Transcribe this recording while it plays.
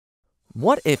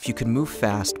What if you could move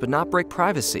fast but not break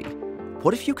privacy?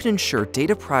 What if you could ensure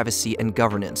data privacy and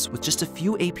governance with just a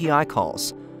few API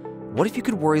calls? What if you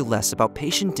could worry less about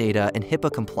patient data and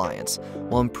HIPAA compliance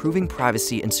while improving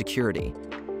privacy and security?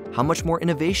 How much more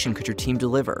innovation could your team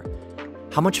deliver?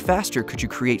 How much faster could you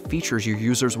create features your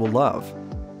users will love?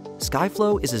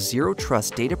 Skyflow is a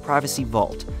zero-trust data privacy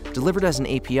vault delivered as an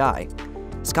API.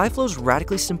 Skyflow's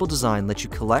radically simple design lets you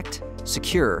collect,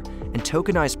 secure, and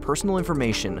tokenize personal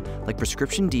information like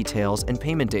prescription details and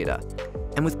payment data.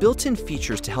 And with built-in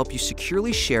features to help you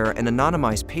securely share and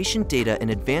anonymize patient data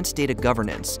and advanced data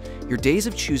governance, your days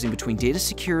of choosing between data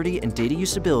security and data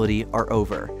usability are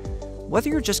over. Whether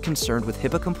you're just concerned with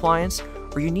HIPAA compliance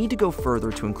or you need to go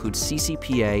further to include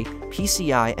CCPA,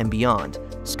 PCI, and beyond,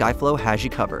 Skyflow has you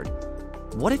covered.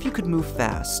 What if you could move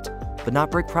fast, but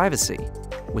not break privacy?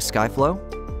 With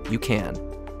Skyflow, you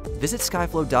can. Visit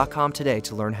skyflow.com today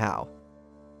to learn how.